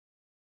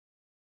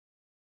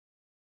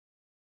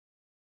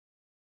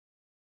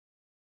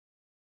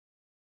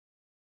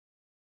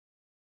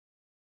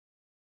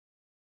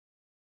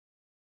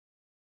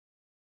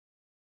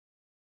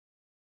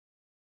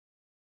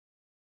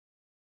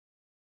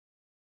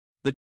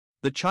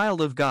The Child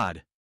of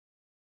God.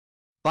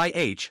 By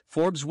H.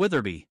 Forbes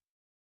Witherby.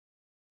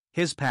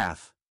 His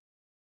Path.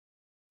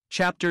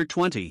 Chapter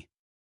 20.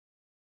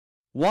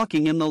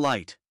 Walking in the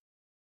Light.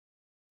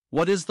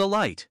 What is the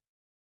light?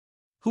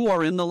 Who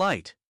are in the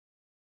light?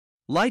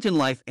 Light and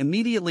life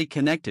immediately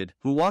connected.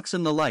 Who walks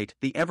in the light,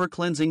 the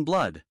ever-cleansing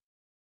blood?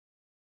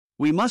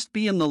 We must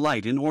be in the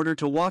light in order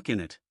to walk in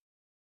it.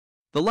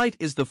 The light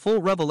is the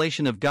full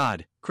revelation of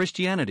God,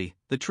 Christianity,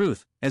 the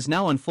truth, as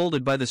now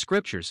unfolded by the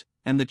Scriptures,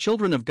 and the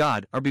children of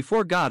God are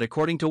before God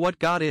according to what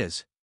God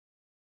is.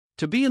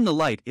 To be in the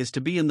light is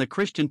to be in the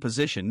Christian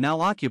position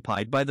now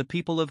occupied by the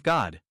people of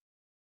God.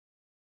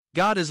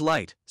 God is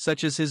light,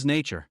 such is His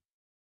nature.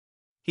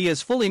 He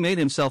has fully made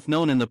Himself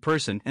known in the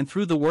person and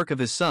through the work of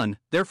His Son,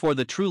 therefore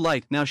the true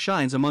light now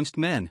shines amongst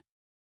men.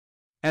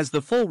 As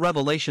the full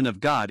revelation of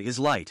God is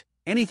light,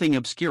 anything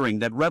obscuring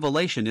that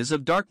revelation is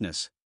of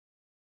darkness.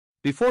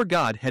 Before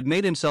God had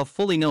made Himself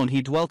fully known,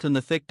 He dwelt in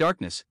the thick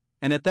darkness,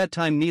 and at that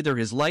time neither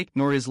His light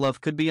nor His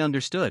love could be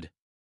understood.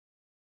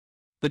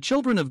 The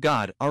children of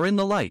God are in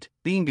the light,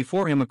 being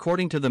before Him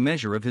according to the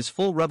measure of His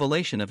full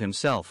revelation of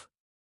Himself.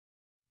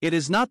 It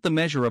is not the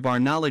measure of our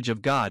knowledge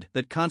of God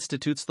that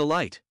constitutes the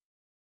light.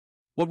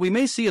 What we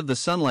may see of the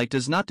sunlight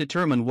does not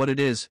determine what it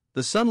is.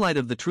 The sunlight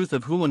of the truth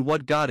of who and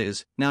what God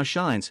is now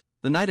shines.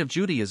 The night of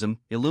Judaism,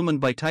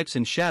 illumined by types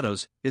and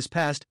shadows, is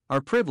past.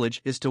 Our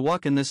privilege is to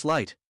walk in this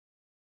light.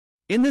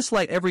 In this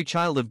light every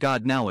child of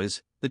God now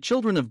is. The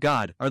children of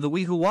God are the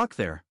we who walk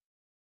there.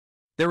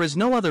 There is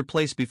no other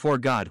place before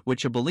God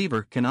which a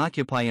believer can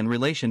occupy in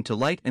relation to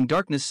light and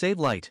darkness save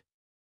light.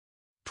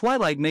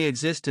 Twilight may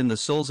exist in the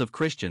souls of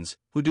Christians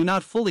who do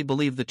not fully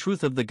believe the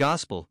truth of the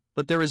gospel,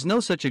 but there is no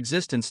such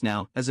existence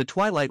now as a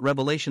twilight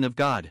revelation of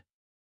God.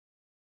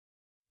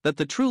 That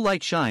the true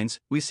light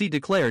shines, we see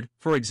declared,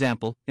 for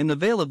example, in the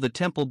veil of the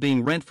temple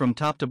being rent from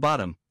top to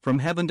bottom, from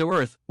heaven to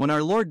earth, when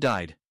our Lord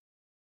died.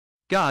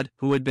 God,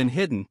 who had been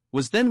hidden,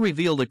 was then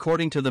revealed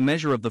according to the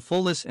measure of the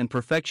fullness and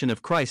perfection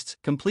of Christ's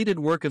completed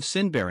work of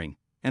sin-bearing,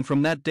 and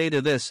from that day to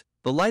this,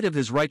 the light of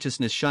His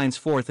righteousness shines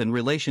forth in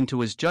relation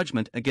to His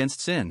judgment against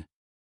sin.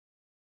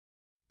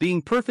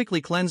 Being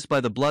perfectly cleansed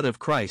by the blood of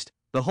Christ,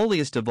 the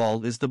holiest of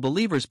all is the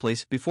believer's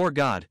place before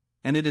God,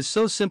 and it is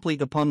so simply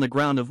upon the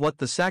ground of what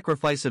the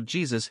sacrifice of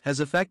Jesus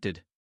has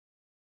effected.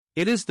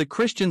 It is the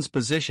Christian's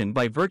position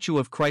by virtue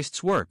of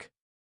Christ's work.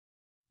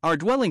 Our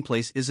dwelling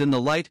place is in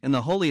the light and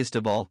the holiest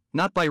of all,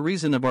 not by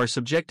reason of our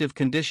subjective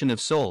condition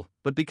of soul,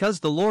 but because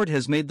the Lord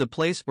has made the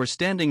place for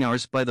standing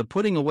ours by the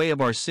putting away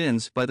of our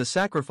sins by the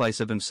sacrifice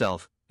of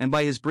Himself, and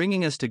by His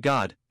bringing us to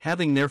God,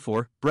 having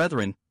therefore,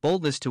 brethren,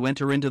 boldness to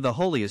enter into the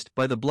holiest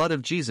by the blood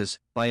of Jesus,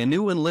 by a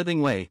new and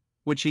living way,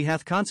 which He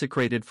hath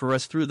consecrated for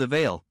us through the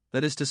veil,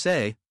 that is to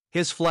say,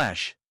 His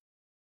flesh.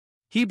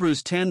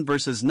 Hebrews 10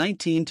 verses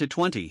 19 to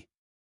 20.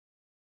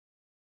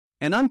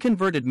 An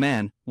unconverted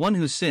man, one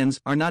whose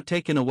sins are not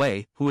taken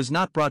away, who is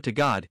not brought to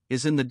God,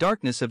 is in the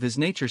darkness of his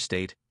nature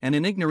state, and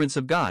in ignorance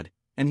of God,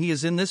 and he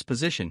is in this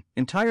position,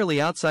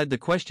 entirely outside the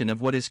question of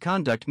what his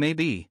conduct may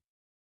be.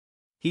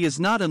 He is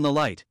not in the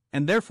light,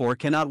 and therefore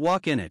cannot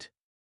walk in it.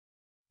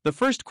 The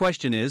first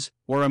question is,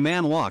 where a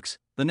man walks,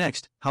 the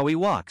next, how he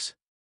walks.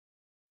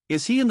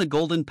 Is he in the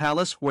golden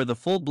palace where the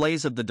full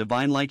blaze of the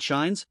divine light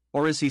shines,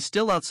 or is he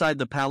still outside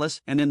the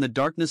palace and in the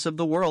darkness of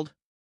the world?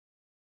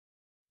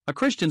 A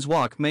Christian's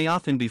walk may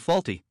often be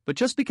faulty, but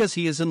just because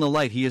he is in the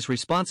light he is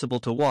responsible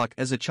to walk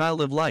as a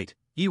child of light.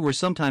 Ye were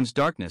sometimes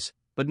darkness,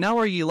 but now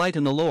are ye light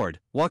in the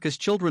Lord, walk as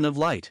children of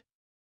light.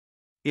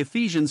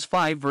 Ephesians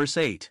 5 verse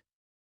 8.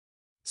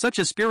 Such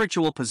a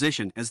spiritual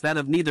position as that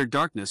of neither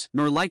darkness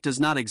nor light does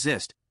not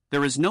exist.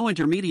 There is no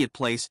intermediate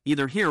place,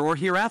 either here or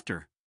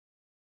hereafter.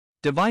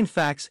 Divine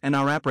facts and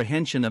our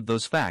apprehension of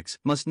those facts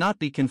must not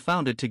be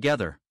confounded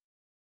together.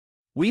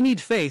 We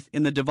need faith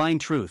in the divine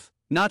truth,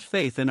 not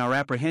faith in our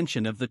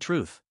apprehension of the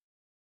truth.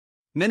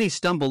 Many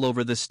stumble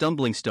over this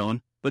stumbling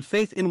stone, but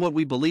faith in what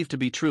we believe to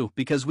be true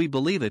because we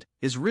believe it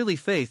is really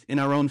faith in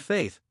our own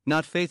faith,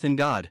 not faith in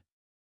God.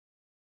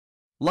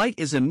 Light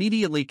is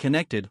immediately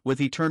connected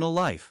with eternal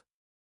life.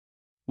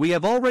 We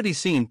have already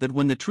seen that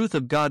when the truth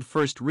of God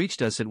first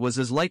reached us, it was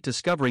as light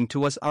discovering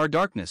to us our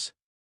darkness.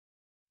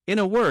 In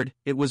a word,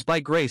 it was by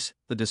grace,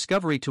 the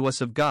discovery to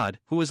us of God,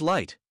 who is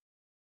light.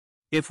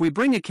 If we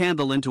bring a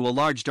candle into a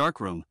large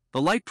dark room,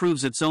 the light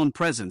proves its own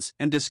presence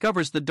and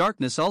discovers the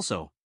darkness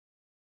also.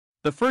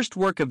 The first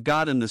work of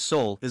God in the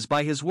soul is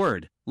by His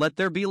word, let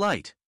there be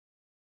light.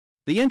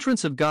 The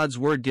entrance of God's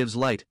word gives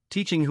light,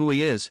 teaching who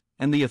He is,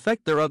 and the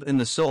effect thereof in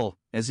the soul,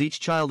 as each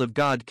child of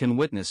God can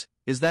witness,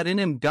 is that in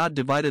him God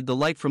divided the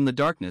light from the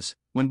darkness,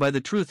 when by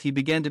the truth he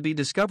began to be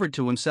discovered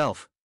to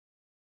himself.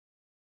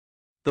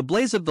 The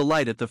blaze of the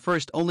light at the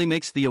first only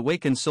makes the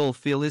awakened soul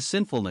feel his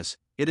sinfulness.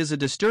 It is a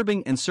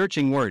disturbing and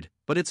searching word,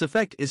 but its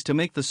effect is to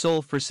make the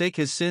soul forsake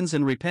his sins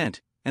and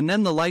repent, and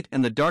then the light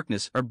and the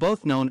darkness are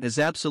both known as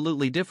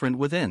absolutely different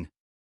within.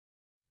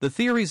 The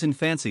theories and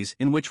fancies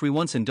in which we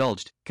once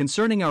indulged,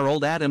 concerning our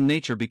old Adam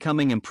nature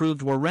becoming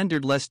improved or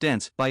rendered less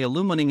dense by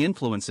illumining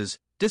influences,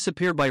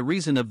 disappear by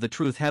reason of the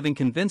truth having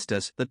convinced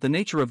us that the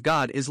nature of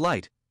God is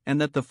light, and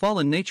that the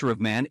fallen nature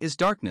of man is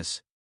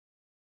darkness.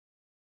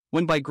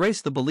 When by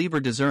grace the believer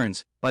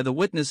discerns, by the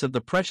witness of the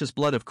precious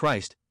blood of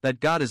Christ, that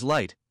God is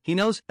light, he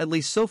knows, at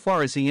least so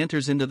far as he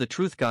enters into the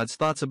truth, God's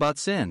thoughts about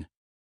sin.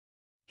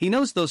 He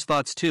knows those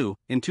thoughts too,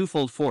 in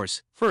twofold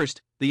force: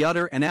 first, the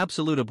utter and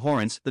absolute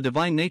abhorrence the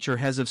divine nature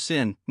has of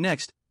sin;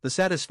 next, the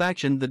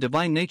satisfaction the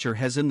divine nature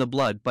has in the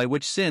blood by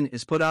which sin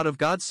is put out of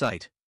God's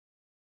sight.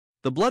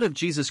 The blood of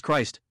Jesus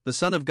Christ, the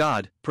Son of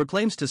God,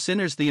 proclaims to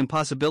sinners the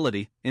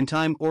impossibility, in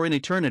time or in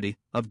eternity,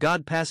 of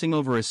God passing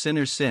over a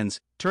sinner's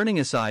sins, turning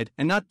aside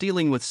and not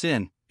dealing with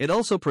sin. It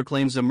also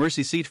proclaims a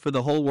mercy seat for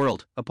the whole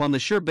world, upon the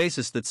sure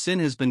basis that sin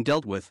has been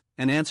dealt with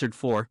and answered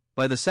for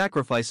by the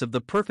sacrifice of the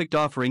perfect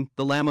offering,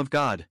 the Lamb of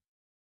God.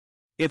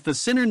 If the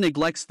sinner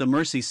neglects the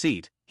mercy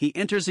seat, he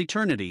enters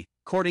eternity,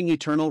 courting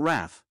eternal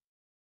wrath.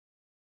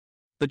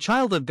 The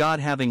child of God,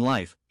 having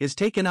life, is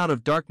taken out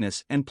of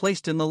darkness and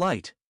placed in the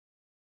light.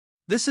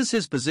 This is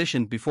his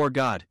position before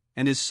God,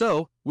 and is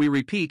so, we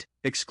repeat,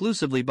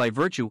 exclusively by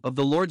virtue of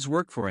the Lord's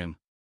work for him.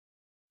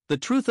 The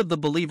truth of the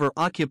believer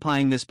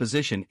occupying this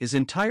position is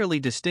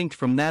entirely distinct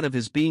from that of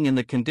his being in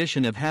the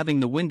condition of having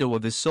the window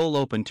of his soul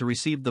open to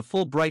receive the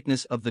full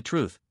brightness of the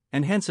truth,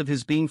 and hence of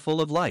his being full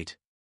of light.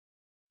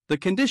 The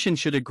condition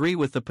should agree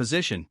with the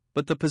position,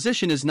 but the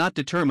position is not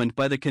determined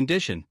by the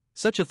condition.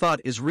 Such a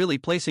thought is really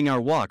placing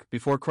our walk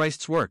before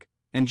Christ's work,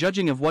 and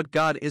judging of what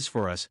God is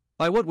for us,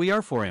 by what we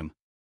are for him.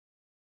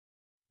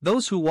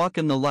 Those who walk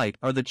in the light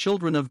are the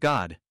children of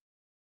God.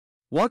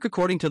 Walk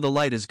according to the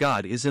light as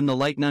God is in the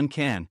light. None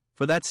can,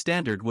 for that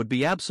standard would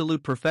be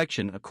absolute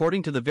perfection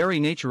according to the very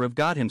nature of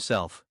God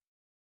himself.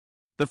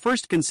 The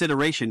first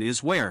consideration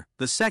is where,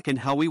 the second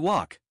how we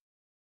walk.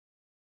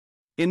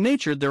 In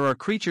nature there are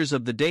creatures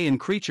of the day and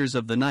creatures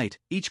of the night.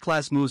 Each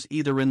class moves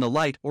either in the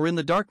light or in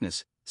the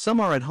darkness. Some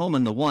are at home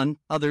in the one,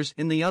 others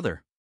in the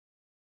other.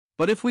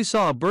 But if we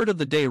saw a bird of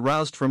the day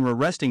roused from her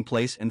resting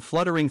place and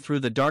fluttering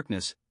through the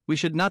darkness, we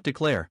should not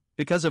declare,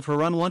 because of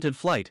her unwonted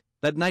flight,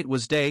 that night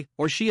was day,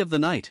 or she of the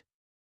night.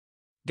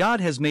 God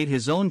has made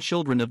his own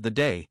children of the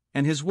day,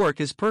 and his work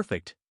is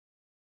perfect.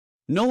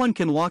 No one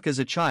can walk as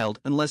a child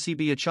unless he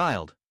be a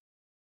child.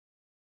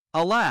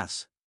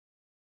 Alas!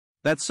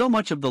 That so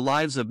much of the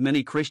lives of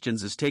many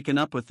Christians is taken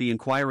up with the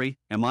inquiry,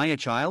 am I a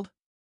child?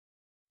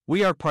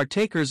 We are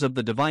partakers of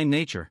the divine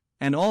nature,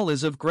 and all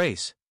is of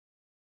grace.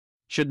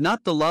 Should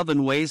not the love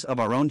and ways of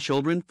our own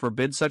children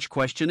forbid such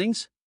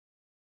questionings?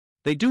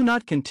 They do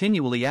not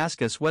continually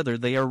ask us whether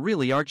they are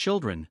really our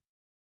children.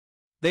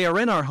 They are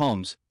in our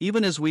homes,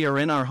 even as we are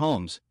in our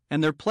homes,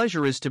 and their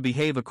pleasure is to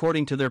behave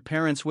according to their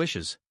parents'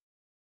 wishes.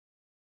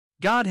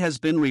 God has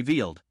been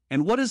revealed,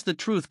 and what is the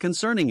truth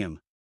concerning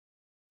him?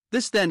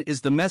 This then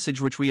is the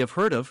message which we have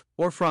heard of,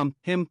 or from,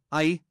 him,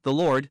 i.e., the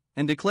Lord,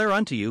 and declare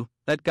unto you,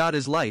 that God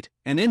is light,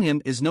 and in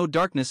him is no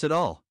darkness at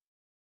all.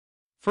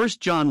 1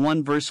 John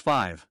 1 verse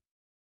 5.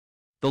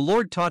 The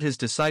Lord taught his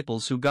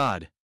disciples who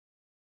God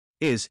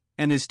is,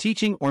 and his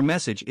teaching or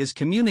message is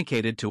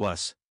communicated to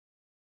us.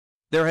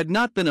 There had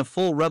not been a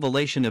full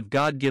revelation of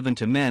God given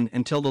to men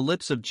until the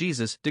lips of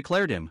Jesus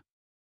declared him.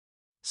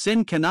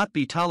 Sin cannot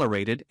be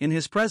tolerated in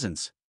his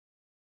presence.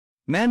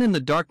 Man in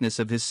the darkness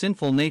of his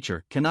sinful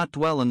nature cannot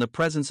dwell in the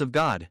presence of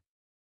God.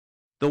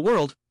 The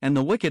world, and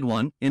the wicked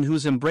one, in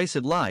whose embrace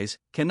it lies,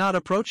 cannot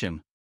approach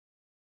him.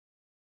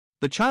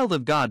 The child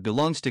of God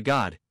belongs to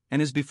God, and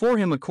is before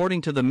him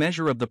according to the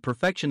measure of the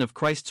perfection of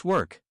Christ's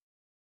work.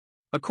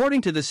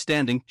 According to this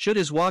standing should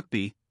his walk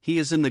be: he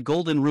is in the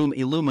golden room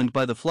illumined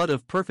by the flood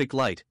of perfect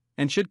light,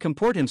 and should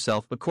comport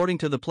himself according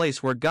to the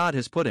place where God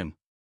has put him.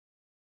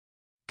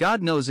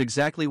 God knows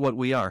exactly what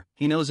we are,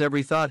 he knows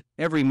every thought,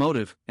 every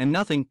motive, and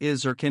nothing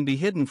is or can be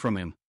hidden from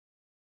him.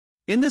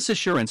 In this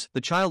assurance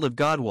the child of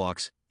God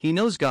walks. He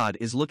knows God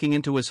is looking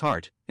into his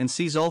heart, and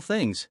sees all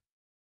things.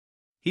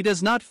 He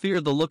does not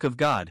fear the look of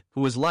God,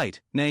 who is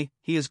light, nay,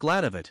 he is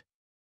glad of it.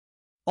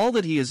 All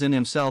that he is in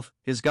himself,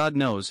 his God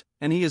knows,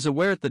 and he is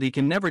aware that he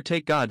can never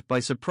take God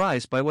by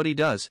surprise by what he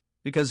does,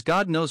 because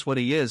God knows what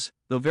he is,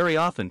 though very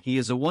often he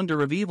is a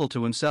wonder of evil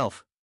to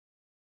himself.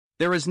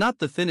 There is not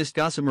the thinnest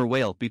gossamer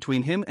veil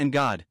between him and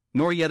God,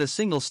 nor yet a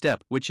single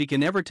step which he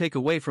can ever take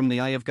away from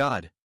the eye of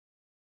God.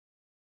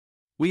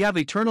 We have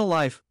eternal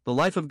life, the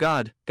life of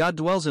God. God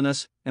dwells in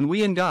us, and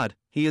we in God.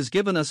 He has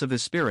given us of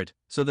his Spirit,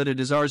 so that it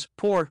is ours,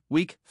 poor,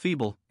 weak,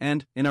 feeble,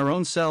 and, in our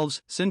own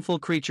selves, sinful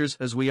creatures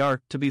as we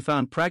are, to be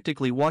found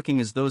practically walking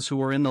as those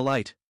who are in the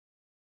light.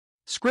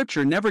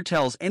 Scripture never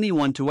tells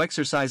anyone to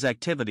exercise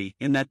activity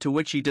in that to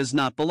which he does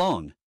not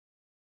belong.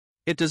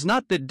 It does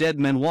not bid dead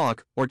men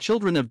walk, or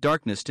children of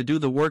darkness to do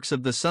the works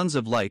of the sons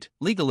of light.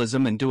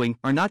 Legalism and doing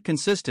are not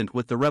consistent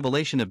with the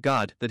revelation of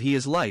God that he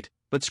is light,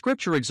 but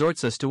Scripture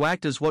exhorts us to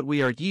act as what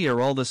we are. Ye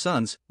are all the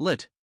sons,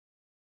 lit,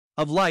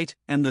 of light,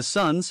 and the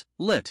sons,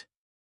 lit,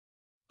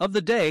 of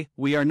the day.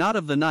 We are not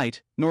of the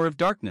night, nor of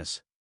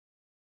darkness.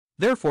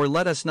 Therefore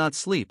let us not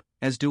sleep,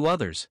 as do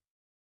others.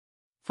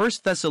 1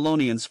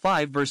 Thessalonians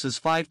 5 verses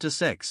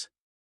 5-6.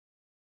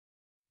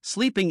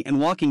 Sleeping and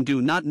walking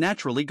do not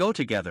naturally go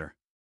together.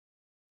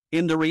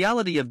 In the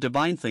reality of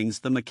divine things,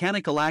 the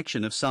mechanical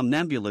action of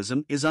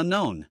somnambulism is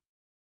unknown.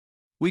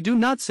 We do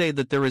not say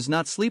that there is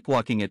not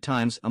sleepwalking at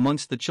times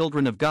amongst the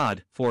children of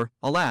God, for,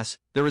 alas,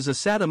 there is a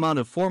sad amount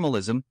of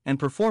formalism and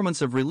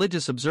performance of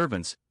religious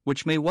observance,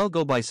 which may well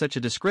go by such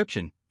a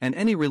description, and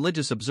any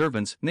religious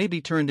observance may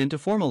be turned into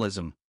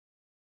formalism.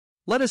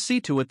 Let us see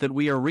to it that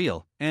we are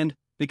real, and,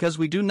 because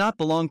we do not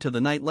belong to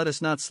the night, let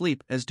us not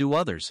sleep as do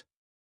others.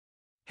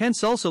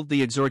 Hence also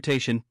the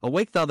exhortation,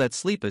 Awake thou that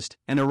sleepest,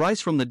 and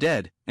arise from the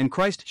dead, and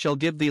Christ shall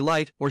give thee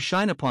light or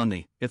shine upon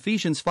thee.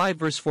 Ephesians 5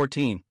 verse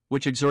 14,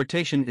 which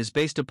exhortation is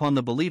based upon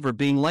the believer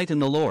being light in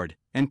the Lord,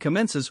 and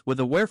commences with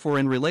a wherefore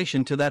in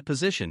relation to that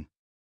position.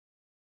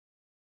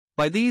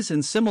 By these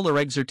and similar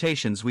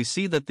exhortations we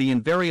see that the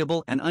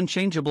invariable and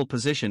unchangeable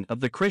position of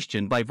the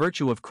Christian by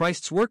virtue of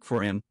Christ's work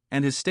for him,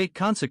 and his state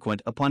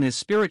consequent upon his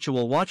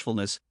spiritual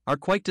watchfulness, are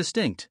quite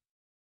distinct.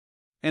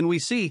 And we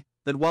see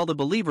that while the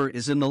believer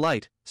is in the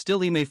light, still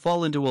he may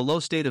fall into a low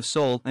state of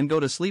soul and go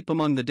to sleep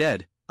among the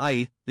dead,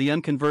 i.e., the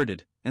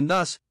unconverted, and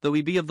thus, though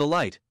he be of the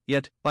light,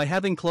 yet, by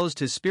having closed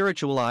his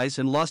spiritual eyes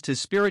and lost his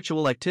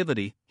spiritual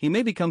activity, he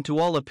may become to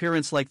all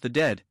appearance like the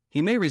dead.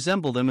 He may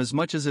resemble them as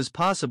much as is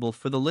possible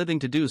for the living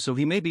to do so.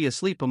 He may be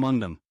asleep among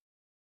them.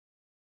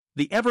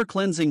 The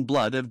ever-cleansing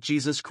blood of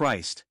Jesus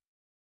Christ.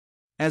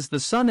 As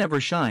the sun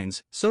ever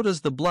shines, so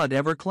does the blood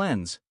ever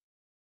cleanse.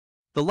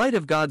 The light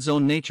of God's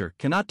own nature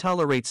cannot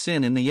tolerate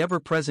sin. In the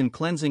ever-present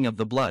cleansing of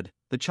the blood,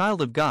 the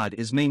child of God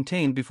is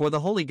maintained before the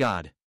holy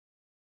God.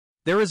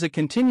 There is a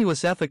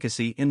continuous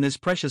efficacy in this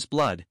precious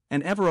blood,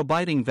 an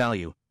ever-abiding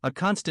value, a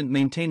constant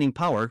maintaining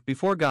power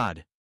before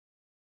God.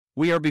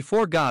 We are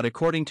before God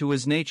according to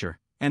His nature,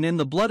 and in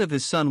the blood of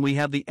His Son we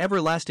have the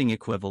everlasting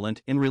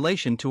equivalent in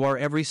relation to our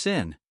every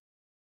sin.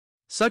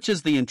 Such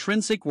is the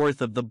intrinsic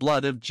worth of the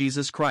blood of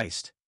Jesus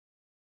Christ.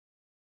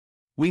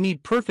 We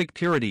need perfect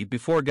purity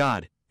before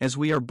God, as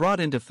we are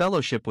brought into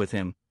fellowship with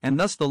Him, and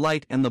thus the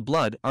light and the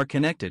blood are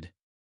connected.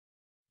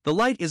 The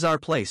light is our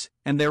place,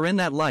 and there in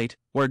that light,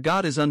 where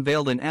God is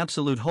unveiled in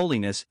absolute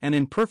holiness and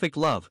in perfect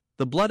love,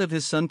 the blood of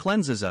His Son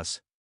cleanses us.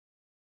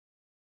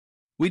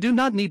 We do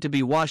not need to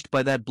be washed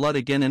by that blood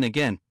again and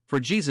again,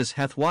 for Jesus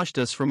hath washed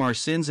us from our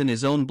sins in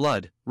His own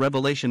blood,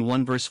 Revelation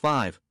 1 verse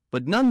 5,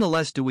 but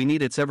nonetheless do we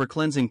need its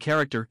ever-cleansing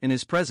character in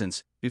His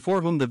presence,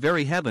 before whom the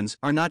very heavens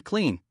are not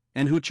clean,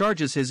 and who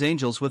charges His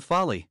angels with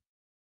folly.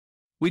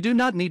 We do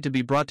not need to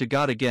be brought to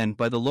God again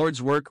by the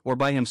Lord's work or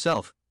by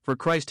Himself, for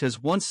Christ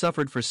has once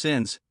suffered for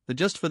sins, the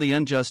just for the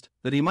unjust,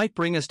 that He might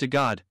bring us to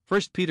God,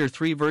 1 Peter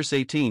 3 verse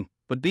 18,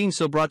 but being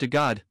so brought to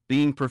God,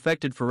 being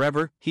perfected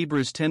forever,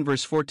 Hebrews 10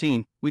 verse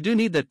 14, we do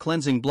need that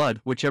cleansing blood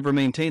which ever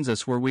maintains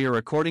us where we are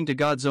according to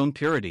God's own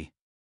purity.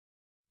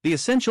 The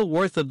essential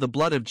worth of the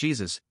blood of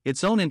Jesus,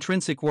 its own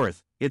intrinsic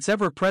worth, its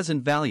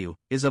ever-present value,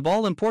 is of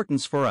all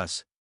importance for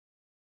us.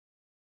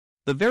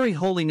 The very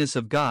holiness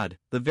of God,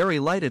 the very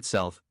light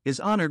itself, is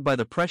honored by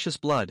the precious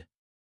blood.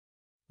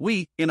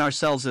 We, in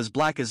ourselves as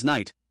black as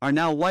night, are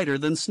now whiter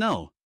than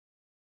snow.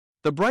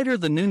 The brighter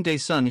the noonday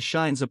sun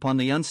shines upon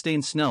the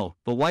unstained snow,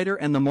 the whiter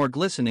and the more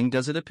glistening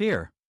does it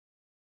appear.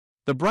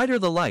 The brighter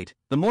the light,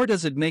 the more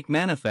does it make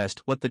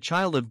manifest what the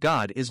child of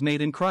God is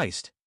made in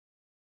Christ.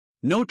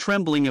 No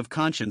trembling of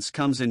conscience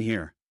comes in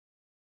here.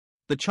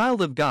 The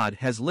child of God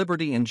has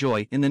liberty and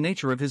joy in the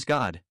nature of his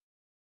God.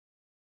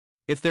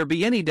 If there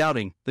be any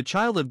doubting, the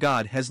child of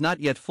God has not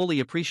yet fully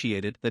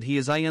appreciated that he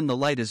is I am the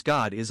light as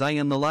God is I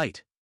am the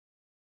light.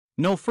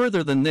 No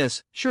further than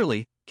this,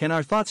 surely, can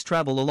our thoughts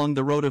travel along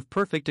the road of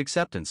perfect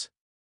acceptance.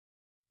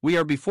 We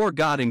are before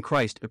God in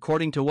Christ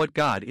according to what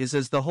God is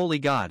as the holy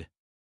God.